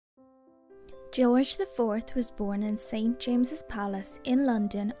George IV was born in St James's Palace in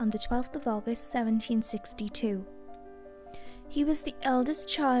London on the 12th of August 1762. He was the eldest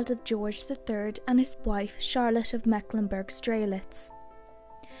child of George III and his wife Charlotte of Mecklenburg-Strelitz.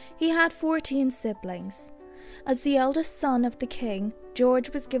 He had 14 siblings. As the eldest son of the king, George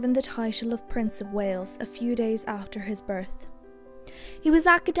was given the title of Prince of Wales a few days after his birth. He was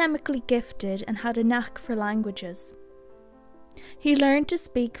academically gifted and had a knack for languages. He learned to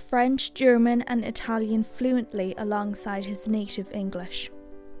speak French, German and Italian fluently alongside his native English.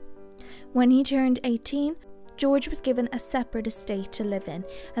 When he turned 18, George was given a separate estate to live in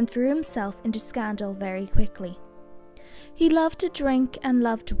and threw himself into scandal very quickly. He loved to drink and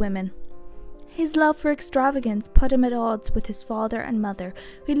loved women. His love for extravagance put him at odds with his father and mother,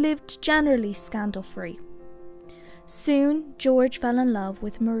 who lived generally scandal-free. Soon, George fell in love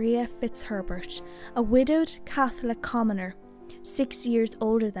with Maria Fitzherbert, a widowed Catholic commoner, 6 years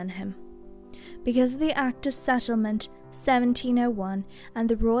older than him. Because of the Act of Settlement 1701 and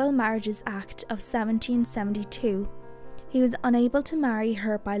the Royal Marriages Act of 1772, he was unable to marry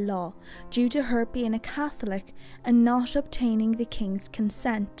her by law due to her being a Catholic and not obtaining the king's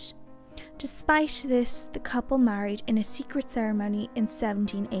consent. Despite this, the couple married in a secret ceremony in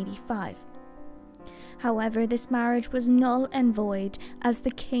 1785. However, this marriage was null and void as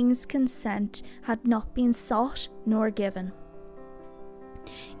the king's consent had not been sought nor given.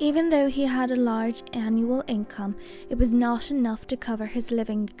 Even though he had a large annual income, it was not enough to cover his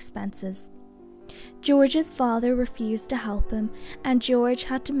living expenses. George's father refused to help him, and George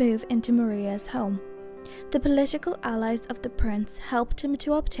had to move into Maria's home. The political allies of the prince helped him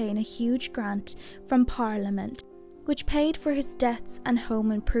to obtain a huge grant from Parliament, which paid for his debts and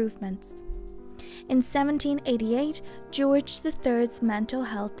home improvements. In 1788, George III's mental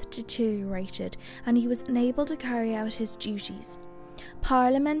health deteriorated, and he was unable to carry out his duties.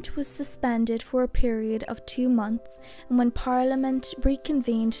 Parliament was suspended for a period of 2 months, and when Parliament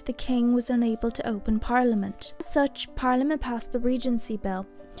reconvened, the king was unable to open Parliament. As such, Parliament passed the Regency Bill,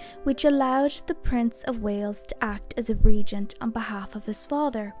 which allowed the Prince of Wales to act as a regent on behalf of his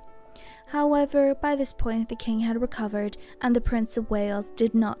father. However, by this point the king had recovered, and the Prince of Wales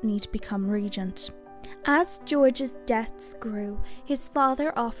did not need to become regent. As George's debts grew, his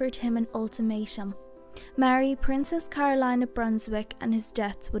father offered him an ultimatum: marry Princess Caroline of Brunswick and his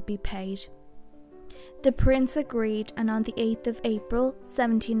debts would be paid. The prince agreed, and on the 8th of April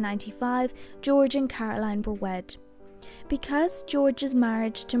 1795, George and Caroline were wed. Because George's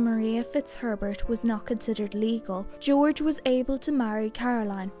marriage to Maria Fitzherbert was not considered legal, George was able to marry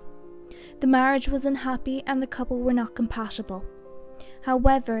Caroline. The marriage was unhappy and the couple were not compatible.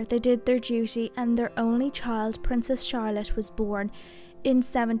 However, they did their duty, and their only child, Princess Charlotte, was born in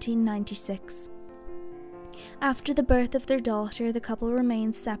 1796. After the birth of their daughter, the couple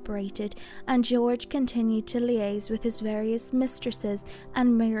remained separated, and George continued to liaise with his various mistresses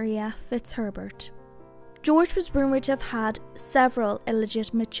and Maria Fitzherbert. George was rumoured to have had several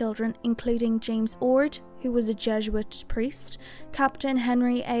illegitimate children, including James Ord, who was a Jesuit priest, Captain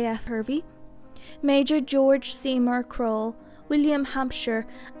Henry A.F. Hervey, Major George Seymour Crowell, William Hampshire,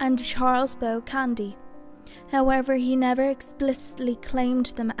 and Charles Bow Candy. However, he never explicitly claimed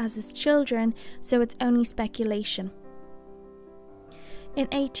them as his children, so it's only speculation. In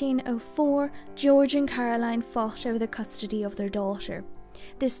 1804, George and Caroline fought over the custody of their daughter.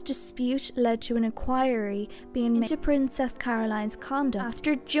 This dispute led to an inquiry being made into Princess Caroline's conduct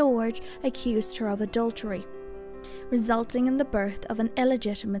after George accused her of adultery, resulting in the birth of an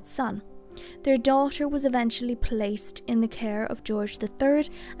illegitimate son. Their daughter was eventually placed in the care of George III,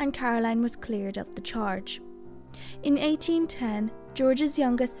 and Caroline was cleared of the charge. In 1810, George's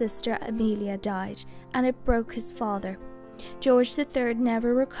youngest sister Amelia died, and it broke his father. George III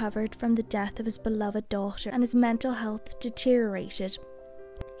never recovered from the death of his beloved daughter, and his mental health deteriorated.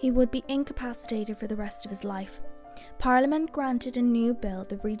 He would be incapacitated for the rest of his life. Parliament granted a new bill,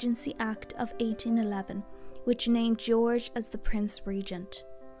 the Regency Act of 1811, which named George as the Prince Regent.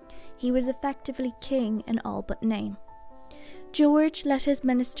 He was effectively king in all but name. George let his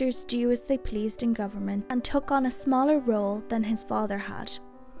ministers do as they pleased in government and took on a smaller role than his father had.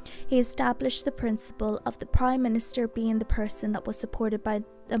 He established the principle of the Prime Minister being the person that was supported by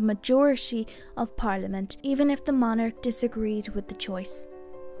the majority of Parliament, even if the monarch disagreed with the choice.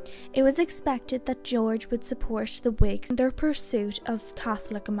 It was expected that George would support the Whigs in their pursuit of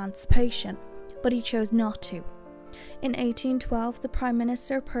Catholic emancipation, but he chose not to. In 1812, the Prime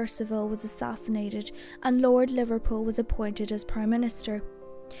Minister Perceval was assassinated, and Lord Liverpool was appointed as Prime Minister.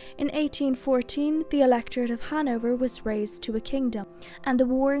 In 1814, the electorate of Hanover was raised to a kingdom, and the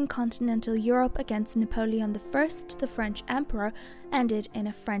war in continental Europe against Napoleon I, the French Emperor, ended in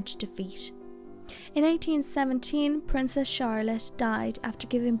a French defeat. In 1817, Princess Charlotte died after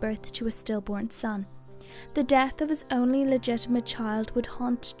giving birth to a stillborn son. The death of his only legitimate child would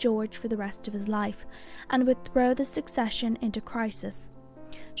haunt George for the rest of his life and would throw the succession into crisis.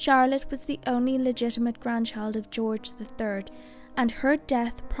 Charlotte was the only legitimate grandchild of George III, and her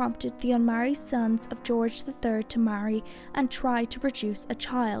death prompted the unmarried sons of George III to marry and try to produce a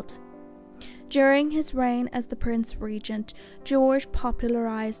child. During his reign as the Prince Regent, George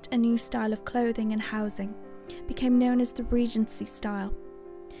popularised a new style of clothing and housing, became known as the Regency style.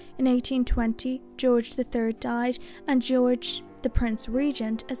 In 1820, George III died, and George, the Prince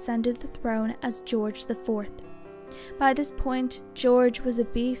Regent, ascended the throne as George IV. By this point, George was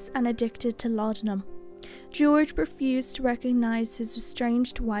obese and addicted to laudanum. George refused to recognise his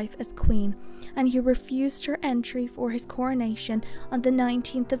estranged wife as queen, and he refused her entry for his coronation on the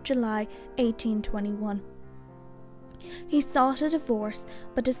 19th of July, 1821. He sought a divorce,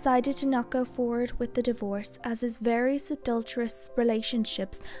 but decided to not go forward with the divorce as his various adulterous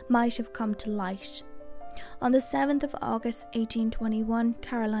relationships might have come to light. On the 7th of August, 1821,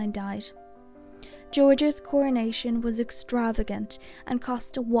 Caroline died. George's coronation was extravagant and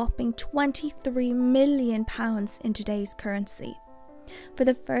cost a whopping £23 million in today's currency. For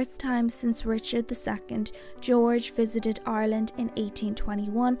the first time since Richard II, George visited Ireland in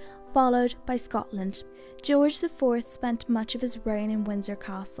 1821, followed by Scotland. George IV spent much of his reign in Windsor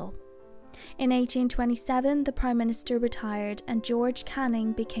Castle. In 1827, the Prime Minister retired and George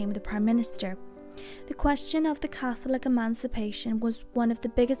Canning became the Prime Minister. The question of the Catholic emancipation was one of the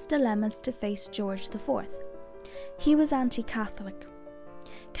biggest dilemmas to face George IV. He was anti-Catholic.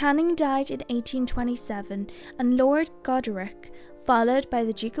 Canning died in 1827, and Lord Goderic, followed by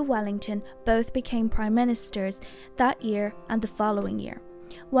the Duke of Wellington, both became Prime Ministers that year and the following year.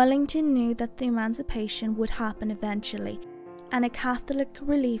 Wellington knew that the emancipation would happen eventually, and a Catholic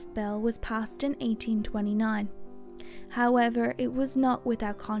Relief Bill was passed in 1829. However, it was not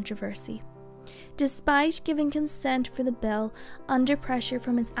without controversy. Despite giving consent for the bill, under pressure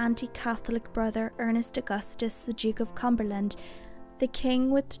from his anti-Catholic brother Ernest Augustus, the Duke of Cumberland, the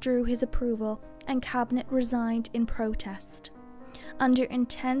king withdrew his approval and cabinet resigned in protest. Under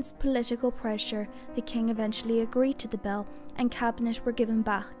intense political pressure, the king eventually agreed to the bill and cabinet were given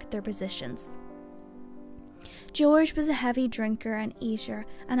back their positions. George was a heavy drinker and eater,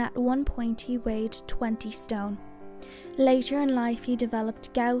 and at one point he weighed 20 stone. Later in life he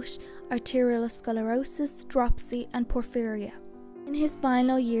developed gout, arteriolosclerosis, dropsy and porphyria. In his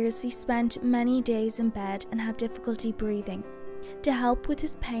final years he spent many days in bed and had difficulty breathing. To help with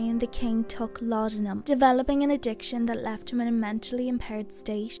his pain, the king took laudanum, developing an addiction that left him in a mentally impaired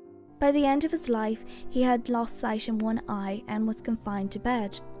state. By the end of his life, he had lost sight in one eye and was confined to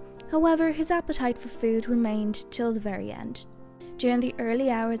bed. However, his appetite for food remained till the very end. During the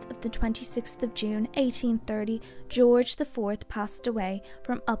early hours of the 26th of June 1830, George IV passed away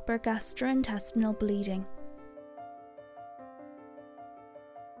from upper gastrointestinal bleeding.